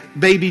think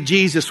baby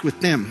Jesus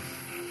with them.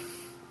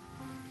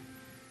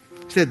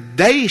 It said,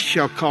 they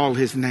shall call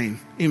his name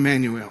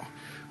Immanuel.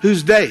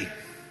 Who's they?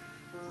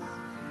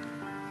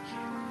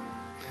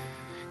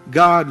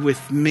 God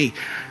with me.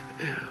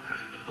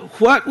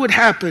 What would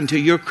happen to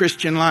your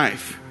Christian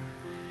life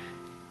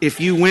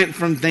if you went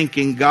from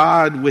thinking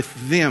God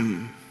with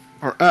them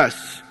or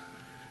us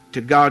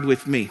to God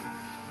with me?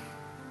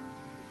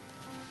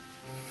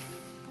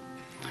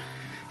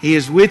 He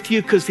is with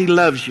you because he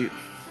loves you.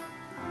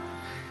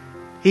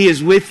 He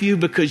is with you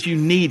because you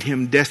need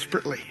him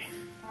desperately.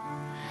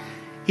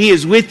 He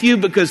is with you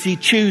because he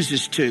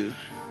chooses to.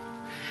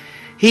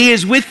 He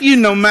is with you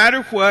no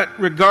matter what,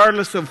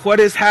 regardless of what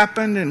has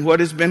happened and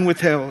what has been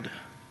withheld.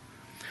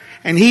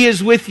 And he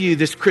is with you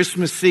this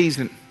Christmas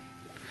season.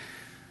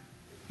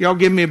 Y'all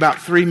give me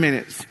about 3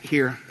 minutes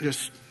here.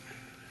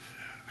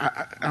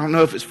 I don't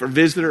know if it's for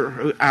visitor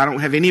or I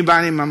don't have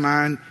anybody in my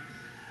mind.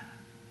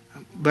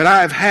 But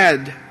I've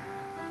had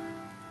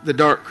the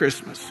dark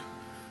Christmas.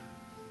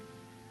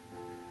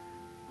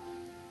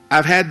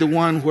 I've had the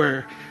one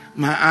where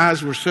my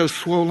eyes were so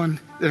swollen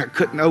that I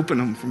couldn't open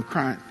them from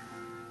crying.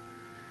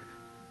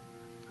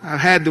 I've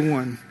had the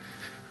one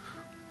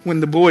when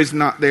the boy's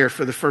not there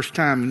for the first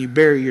time and you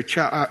bury your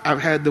child.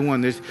 I've had the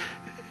one that's,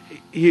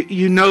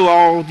 you know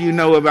all you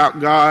know about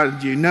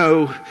God. You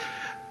know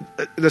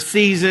the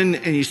season,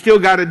 and you still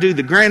got to do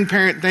the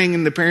grandparent thing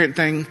and the parent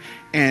thing.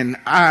 And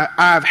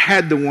I've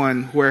had the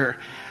one where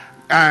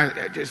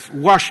I just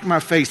washed my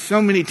face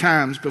so many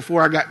times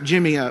before I got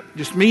Jimmy up.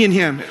 Just me and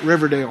him at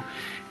Riverdale.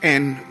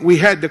 And we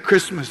had the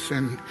Christmas.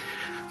 And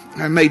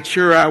I made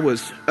sure I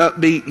was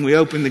upbeat, and we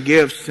opened the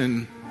gifts,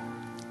 and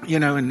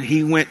and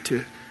he went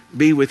to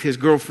be with his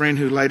girlfriend,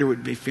 who later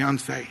would be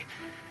fiance.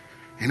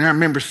 And I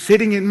remember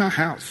sitting in my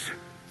house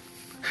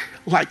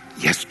like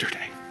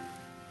yesterday,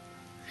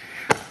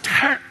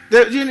 tired.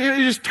 You're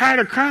just tired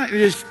of crying.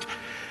 Just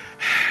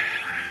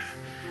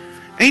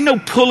ain't no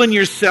pulling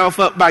yourself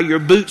up by your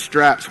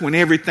bootstraps when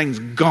everything's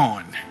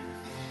gone.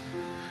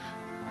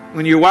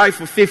 When your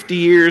wife of 50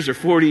 years or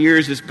 40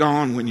 years is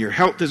gone, when your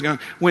health is gone,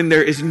 when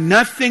there is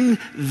nothing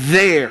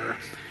there,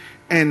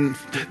 and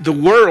the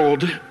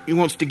world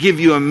wants to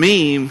give you a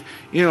meme,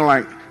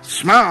 like,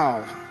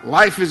 smile,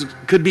 life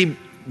could be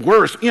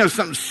worse,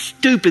 something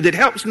stupid that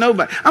helps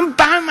nobody. I'm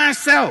by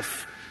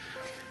myself.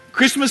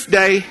 Christmas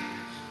Day,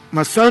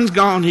 my son's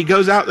gone, he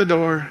goes out the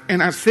door,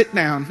 and I sit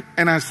down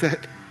and I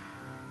said,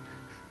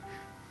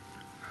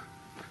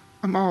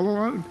 I'm all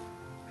alone.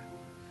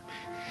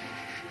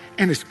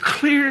 And as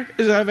clear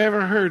as I've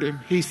ever heard him,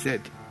 he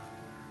said,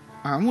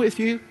 I'm with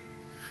you.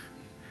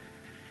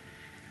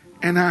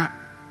 And I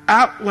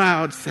out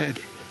loud said,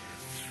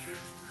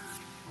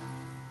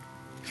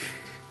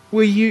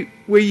 Will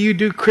you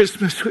do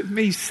Christmas with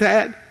me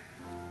sad?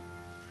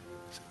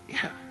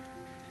 Yeah.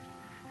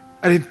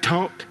 I didn't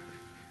talk.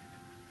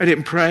 I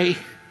didn't pray.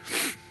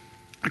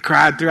 I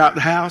cried throughout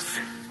the house.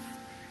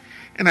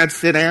 And I'd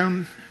sit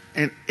down,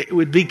 and it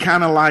would be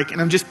kind of like,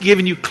 and I'm just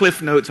giving you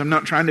cliff notes. I'm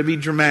not trying to be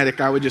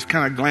dramatic. I would just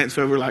kind of glance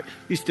over like,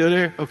 you still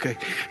there? Okay.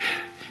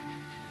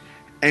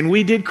 And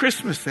we did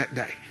Christmas that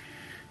day.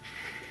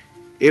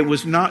 It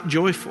was not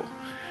joyful.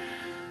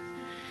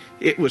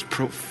 It was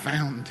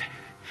profound.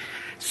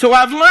 So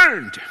I've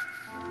learned,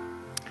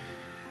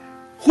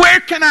 where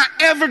can I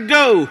ever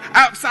go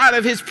outside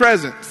of his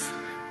presence?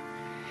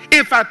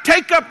 If I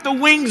take up the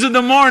wings of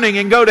the morning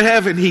and go to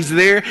heaven, he's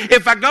there.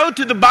 If I go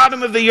to the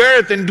bottom of the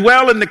earth and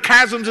dwell in the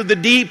chasms of the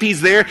deep,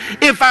 he's there.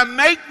 If I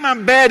make my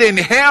bed in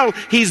hell,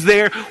 he's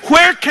there.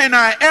 Where can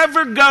I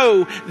ever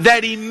go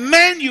that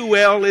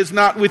Immanuel is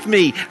not with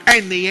me?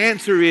 And the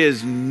answer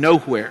is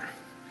nowhere.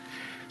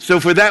 So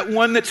for that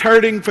one that's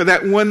hurting, for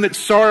that one that's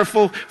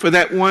sorrowful, for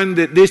that one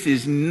that this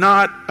is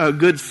not a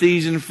good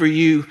season for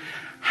you,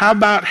 how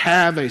about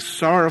have a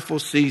sorrowful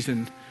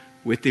season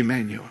with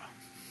Immanuel,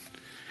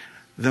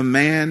 the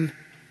man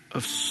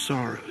of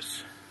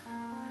sorrows?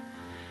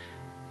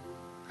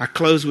 I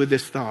close with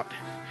this thought.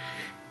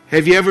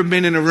 Have you ever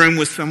been in a room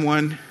with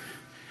someone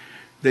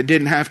that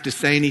didn't have to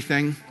say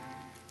anything,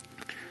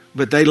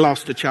 but they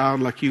lost a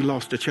child like you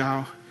lost a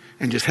child,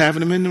 and just having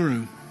them in the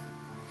room?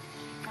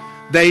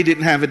 They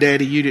didn't have a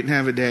daddy, you didn't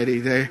have a daddy.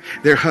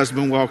 Their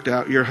husband walked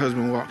out, your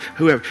husband walked,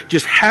 whoever.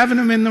 Just having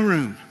them in the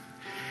room.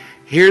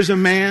 Here's a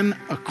man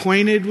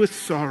acquainted with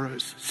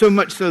sorrows. So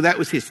much so that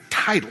was his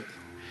title.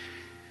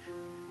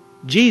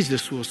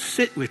 Jesus will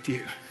sit with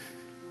you.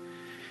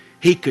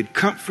 He could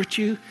comfort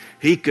you.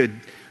 He could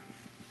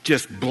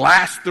just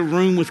blast the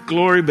room with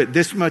glory. But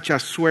this much I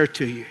swear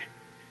to you,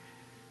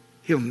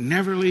 he'll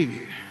never leave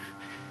you.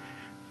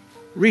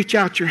 Reach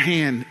out your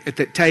hand at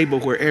that table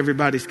where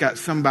everybody's got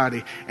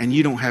somebody and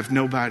you don't have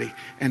nobody,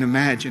 and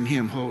imagine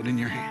him holding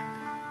your hand.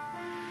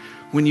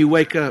 When you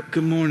wake up,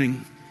 good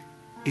morning,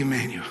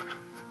 Immanuel.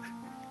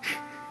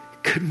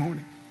 Good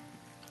morning.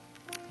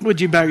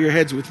 Would you bow your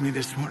heads with me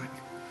this morning?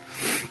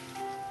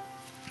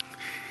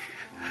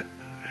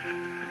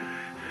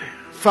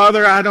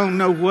 Father, I don't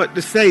know what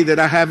to say that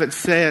I haven't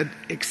said,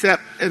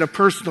 except at a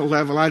personal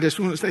level. I just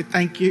want to say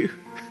thank you.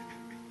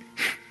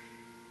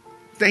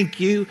 Thank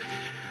you.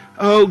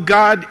 Oh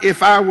God,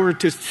 if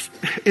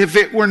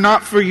it were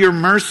not for your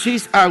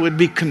mercies, I would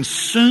be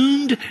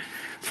consumed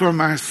for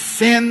my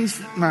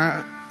sins,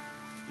 my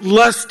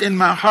lust in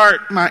my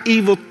heart, my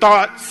evil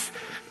thoughts,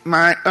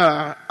 my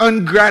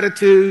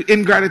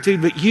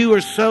ingratitude. But you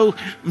are so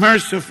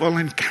merciful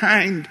and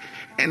kind,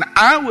 and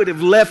I would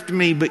have left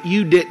me, but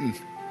you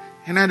didn't.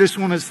 And I just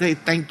want to say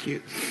thank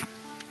you.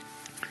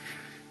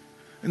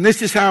 And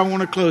this is how I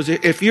want to close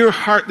it. If your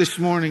heart this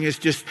morning is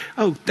just,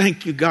 oh,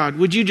 thank you, God.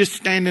 Would you just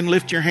stand and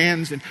lift your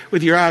hands and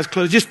with your eyes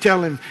closed, just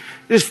tell him,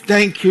 just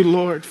thank you,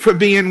 Lord, for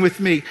being with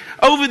me.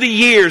 Over the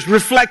years,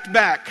 reflect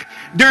back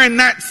during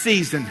that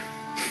season,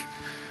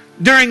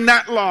 during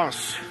that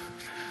loss,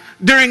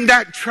 during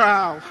that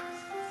trial,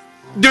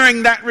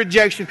 during that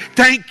rejection.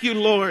 Thank you,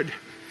 Lord.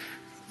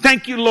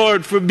 Thank you,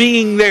 Lord, for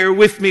being there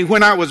with me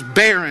when I was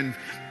barren.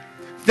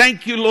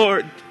 Thank you,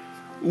 Lord.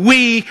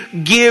 We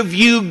give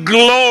you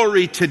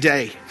glory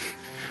today.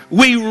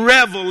 We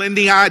revel in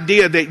the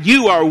idea that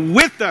you are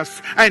with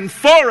us and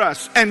for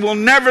us and will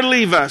never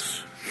leave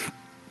us.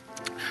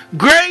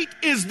 Great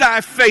is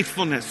thy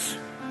faithfulness.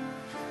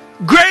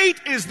 Great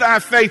is thy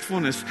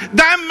faithfulness.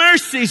 Thy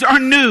mercies are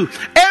new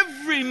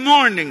every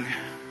morning.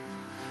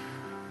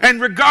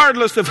 And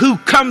regardless of who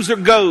comes or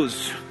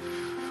goes,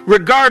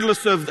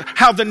 regardless of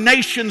how the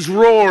nations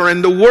roar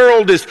and the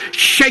world is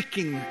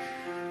shaking,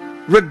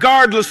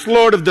 regardless,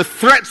 Lord, of the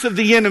threats of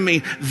the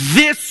enemy,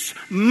 this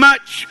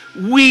much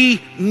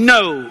we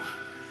know: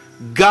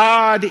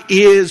 God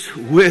is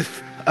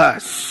with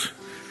us.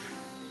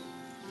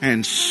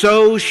 And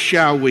so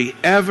shall we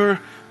ever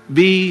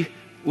be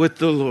with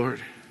the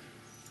Lord.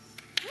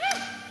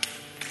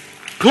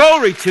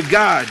 Glory to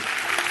God.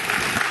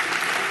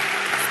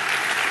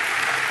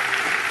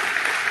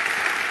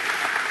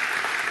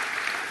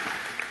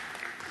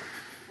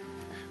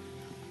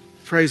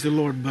 Praise the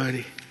Lord,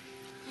 buddy.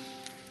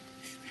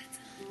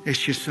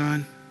 It's your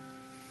son.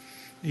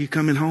 Are you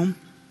coming home?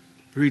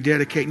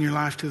 Rededicating your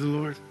life to the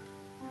Lord?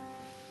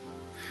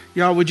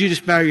 Y'all, would you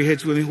just bow your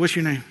heads with me? What's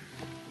your name?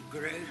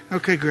 Greg.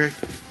 Okay, Greg.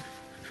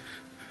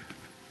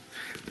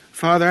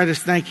 Father, I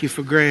just thank you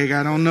for Greg.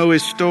 I don't know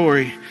his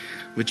story,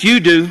 but you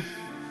do.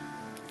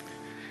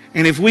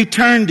 And if we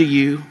turn to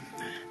you,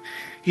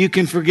 you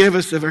can forgive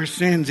us of our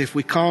sins if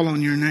we call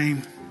on your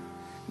name.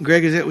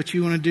 Greg, is that what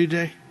you want to do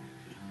today?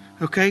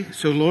 Okay,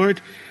 so Lord,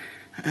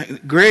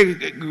 Greg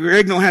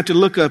don't have to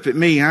look up at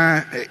me.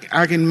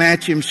 I can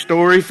match him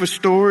story for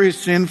story,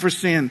 sin for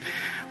sin.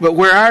 But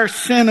where our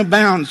sin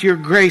abounds, your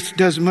grace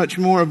does much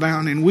more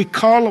abound. And we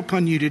call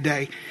upon you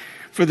today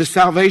for the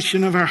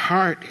salvation of our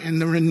heart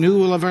and the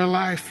renewal of our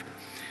life.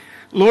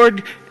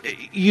 Lord,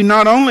 you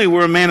not only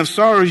were a man of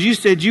sorrows, you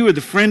said you were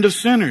the friend of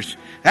sinners.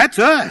 That's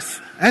us.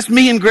 That's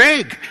me and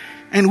Greg.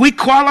 And we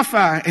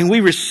qualify and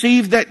we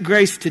receive that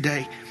grace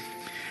today.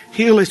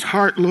 Heal his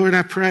heart, Lord,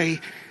 I pray.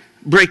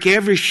 Break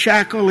every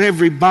shackle,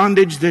 every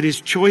bondage that is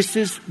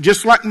choices,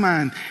 just like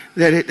mine,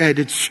 that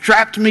it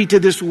strapped me to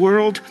this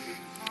world.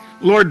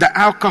 Lord, the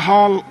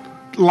alcohol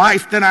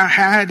life that I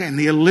had and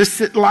the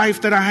illicit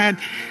life that I had,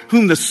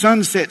 whom the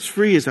Son sets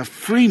free is a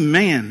free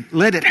man.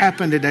 Let it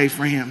happen today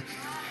for him.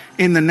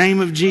 In the name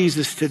of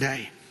Jesus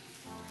today.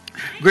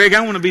 Greg, I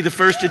want to be the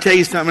first to tell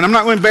you something. I'm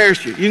not going to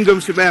embarrass you. You can go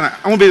sit down.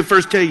 I want to be the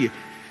first to tell you.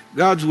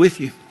 God's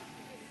with you.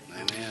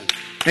 Amen.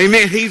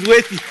 Amen. He's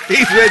with you.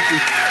 He's with you.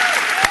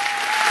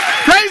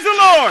 Praise the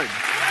Lord.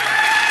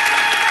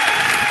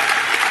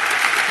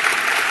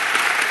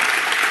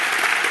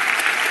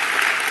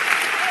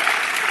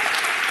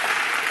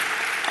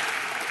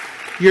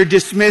 You're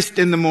dismissed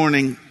in the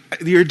morning.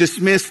 You're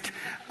dismissed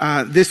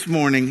this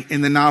morning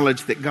in the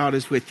knowledge that God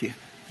is with you.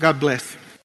 God bless.